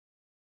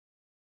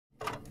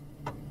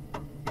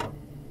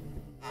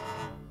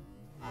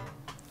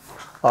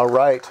All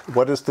right,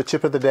 what is the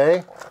chip of the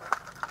day?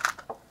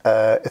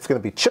 It's going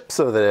to be chips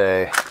of the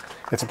day.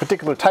 It's a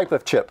particular type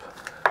of chip.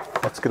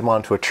 Let's get them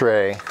onto a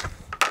tray.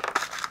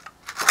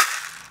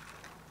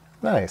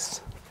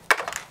 Nice.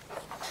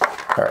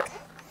 All right.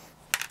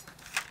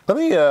 Let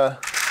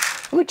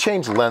me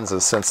change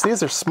lenses since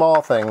these are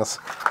small things.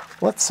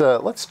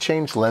 Let's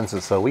change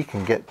lenses so we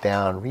can get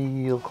down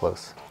real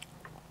close.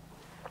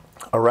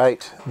 All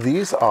right,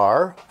 these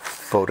are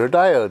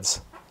photodiodes.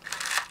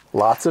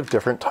 Lots of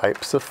different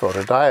types of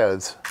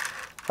photodiodes.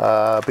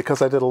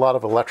 Because I did a lot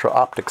of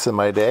electro-optics in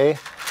my day,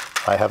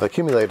 I have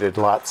accumulated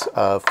lots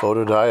of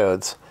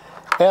photodiodes.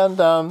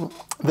 And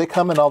they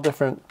come in all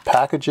different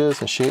packages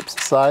and shapes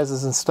and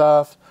sizes and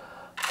stuff.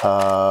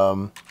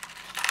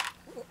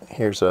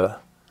 Here's a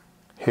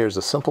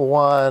simple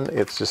one.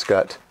 It's just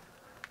got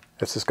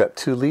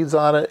 2 leads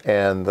on it,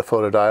 and the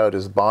photodiode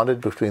is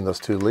bonded between those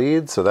 2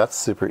 leads, so that's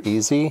super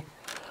easy.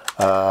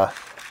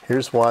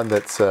 Here's one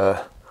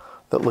that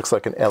looks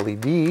like an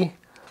LED,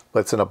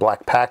 but it's in a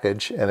black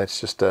package, and it's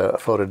just a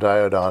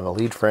photodiode on a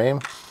lead frame.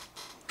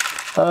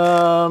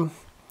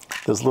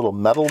 Those little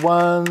metal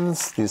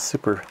ones, these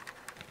super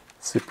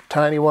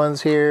tiny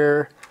ones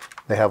here,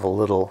 they have a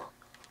little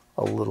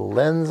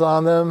lens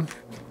on them,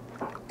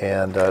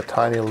 and a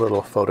tiny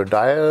little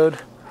photodiode.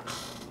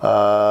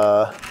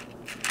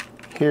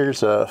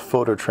 Here's a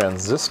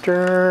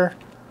phototransistor.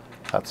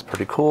 That's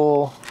pretty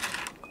cool.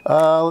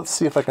 Let's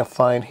see if I can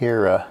find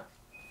here.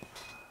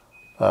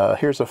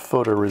 Here's a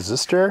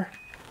photoresistor.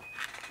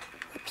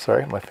 Oops,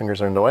 sorry, my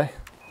fingers are in the way.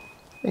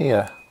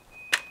 Yeah.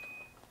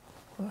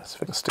 Let's see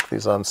if I can stick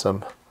these on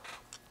some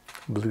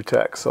blue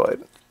tack so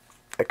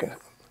I can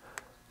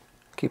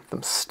keep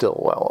them still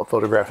while I'm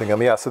photographing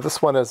them. Yeah, so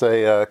this one is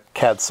a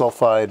CAD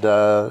sulfide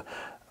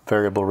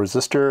variable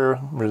resistor,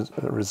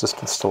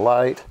 resistance to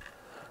light.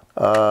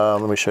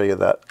 Let me show you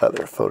that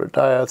other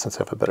photodiode since I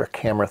have a better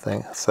camera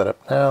thing set up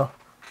now.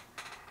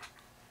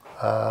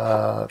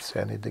 Let's see,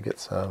 I need to get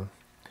some.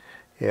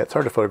 Yeah, it's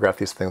hard to photograph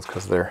these things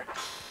because they're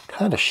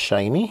kind of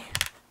shiny.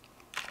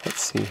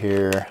 Let's see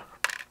here.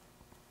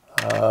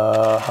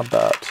 How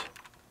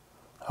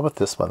about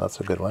this one? That's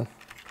a good one.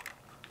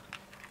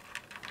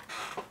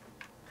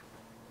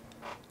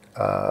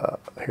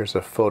 Here's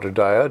a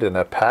photodiode in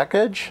a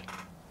package.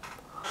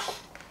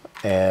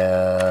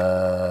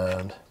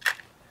 And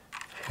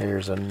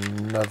here's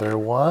another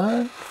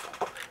one.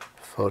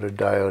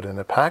 Photodiode in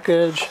a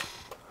package.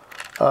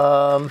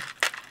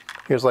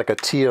 Here's like a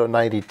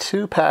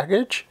TO92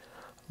 package,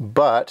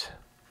 but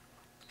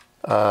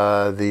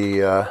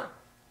the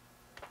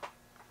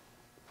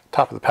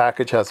top of the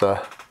package has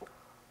a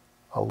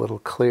little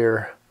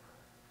clear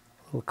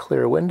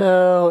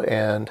window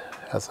and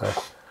has a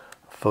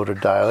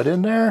photodiode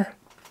in there.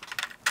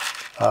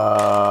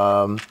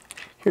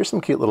 Here's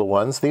some cute little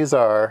ones. These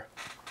are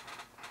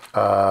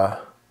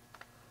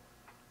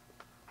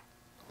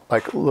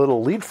like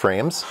little lead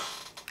frames,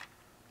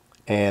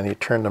 and you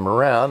turn them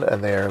around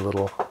and they are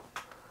little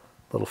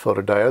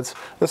photodiodes.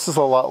 This is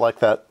a lot like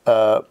that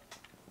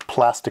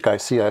plastic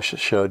IC I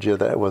showed you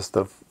that was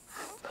the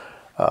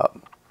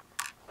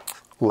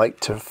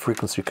light to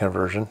frequency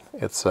conversion.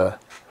 It's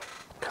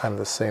kind of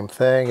the same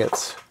thing.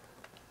 It's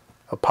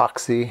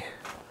epoxy,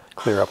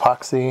 clear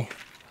epoxy.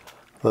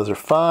 Those are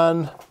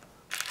fun.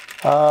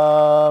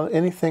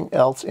 Anything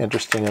else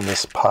interesting in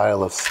this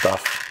pile of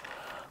stuff?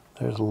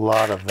 There's a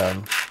lot of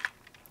them.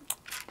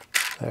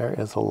 There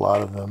is a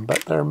lot of them,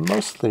 but they're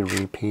mostly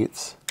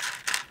repeats.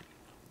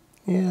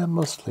 Yeah,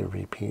 mostly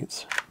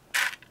repeats.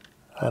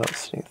 I don't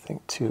see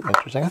anything too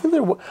interesting. I think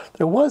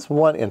there was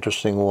one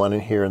interesting one in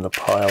here in the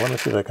pile. Let me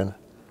see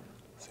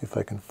if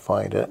I can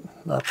find it.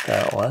 Not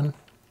that one.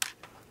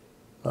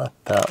 Not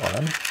that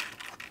one.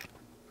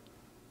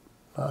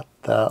 Not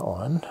that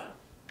one.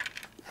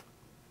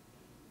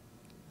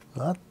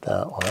 Not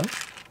that one.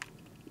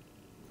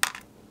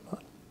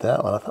 Not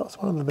that one. I thought it was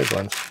one of the big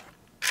ones.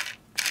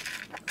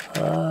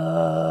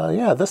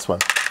 Yeah, this one.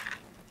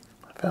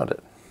 I found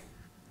it.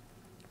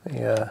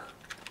 Yeah,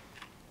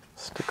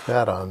 stick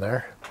that on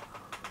there.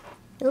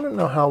 I don't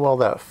know how well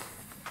that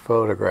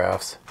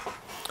photographs,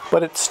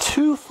 but it's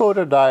 2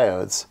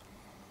 photodiodes.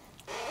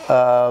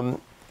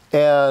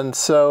 And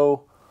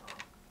so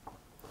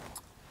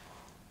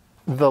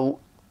there'll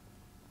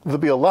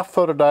be a left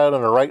photodiode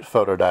and a right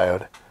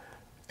photodiode.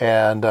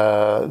 And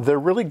they're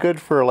really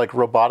good for like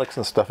robotics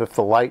and stuff. If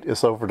the light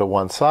is over to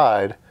one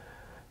side,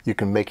 you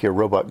can make your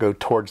robot go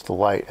towards the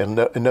light, and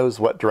it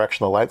knows what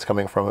direction the light's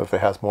coming from if it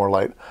has more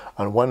light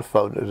on one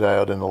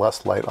photodiode and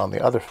less light on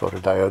the other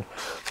photodiode.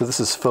 So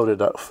this is 2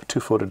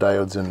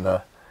 photodiodes in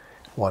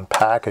one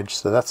package.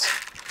 So that's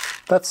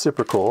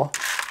super cool.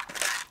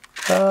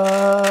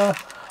 A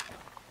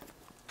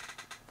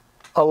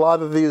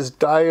lot of these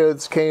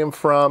diodes came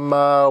from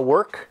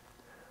work.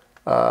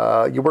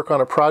 You work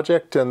on a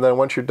project, and then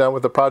once you're done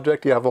with the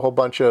project, you have a whole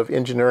bunch of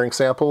engineering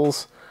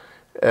samples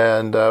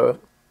and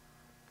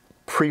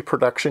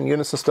pre-production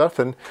units and stuff,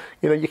 and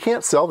you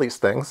can't sell these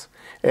things,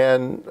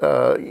 and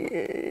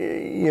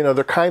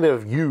they're kind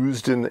of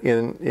used in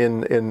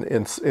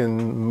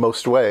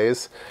most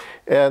ways,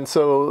 And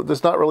so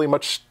there's not really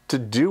much to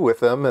do with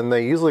them, and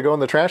they usually go in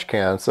the trash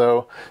can.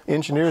 So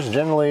engineers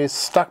generally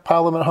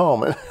stockpile them at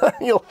home.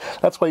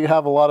 That's why you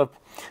have a lot of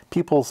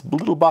people's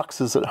little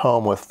boxes at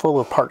home with full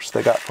of parts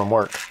they got from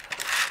work.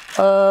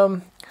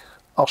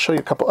 I'll show you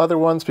a couple other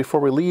ones before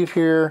we leave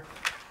here.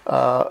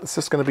 Is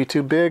this going to be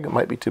too big? It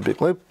might be too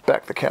big. Let me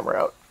back the camera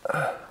out.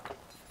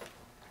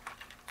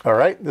 All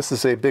right, this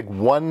is a big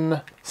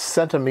 1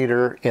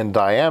 centimeter in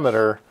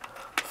diameter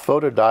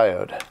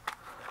photodiode.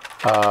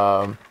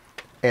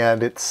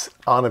 And it's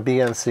on a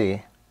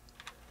BNC.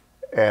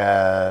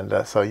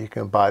 And so you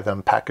can buy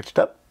them packaged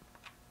up.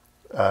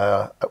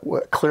 A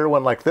clear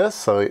one like this,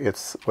 so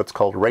it's what's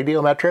called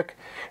radiometric.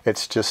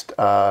 It's just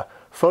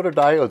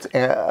photodiodes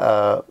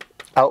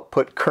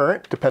output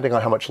current depending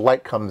on how much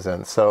light comes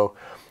in. So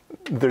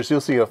there's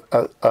usually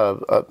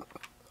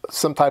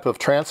some type of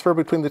transfer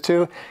between the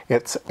two.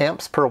 It's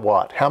amps per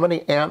watt. How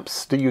many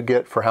amps do you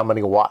get for how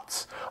many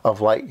watts of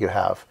light you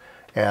have?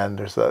 And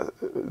there's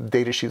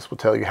data sheets will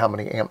tell you how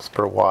many amps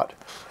per watt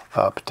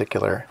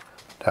particular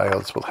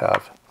diodes will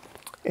have.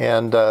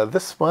 And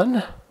this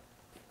one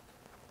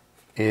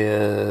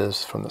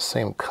is from the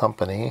same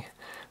company.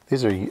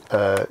 These are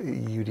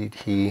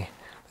UDT.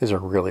 These are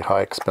really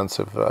high,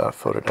 expensive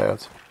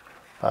photodiodes.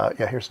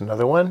 Yeah, here's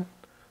another one.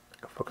 I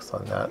can focus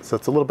on that. So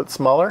it's a little bit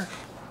smaller,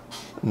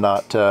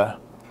 not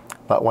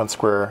 1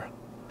 square.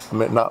 I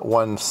mean, not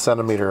 1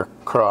 centimeter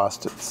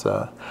crossed. It's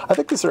I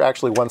think these are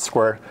actually 1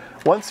 square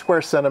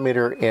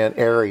centimeter in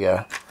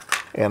area,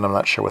 and I'm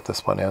not sure what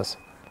this one is.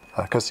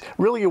 Because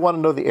really you want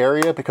to know the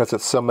area because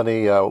it's so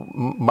many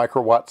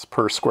microwatts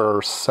per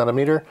square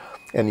centimeter,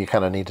 and you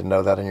kind of need to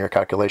know that in your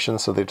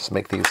calculations. So they just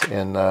make these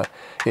in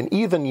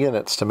even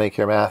units to make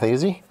your math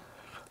easy.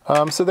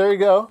 So there you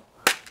go.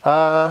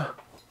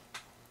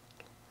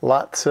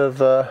 Lots of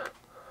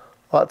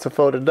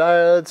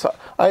photodiodes.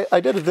 I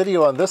did a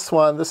video on this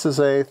one. This is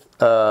it's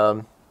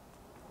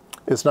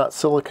not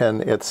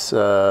silicon. It's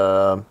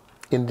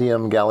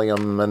indium,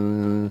 gallium,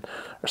 and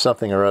or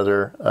something or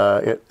other.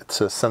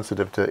 It's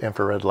sensitive to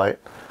infrared light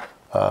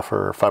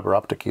for fiber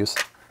optic use.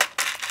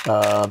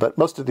 But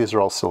most of these are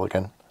all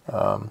silicon.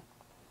 All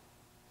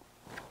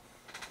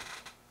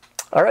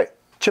right,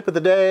 chip of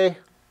the day,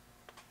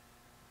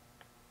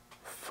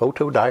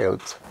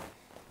 photodiodes.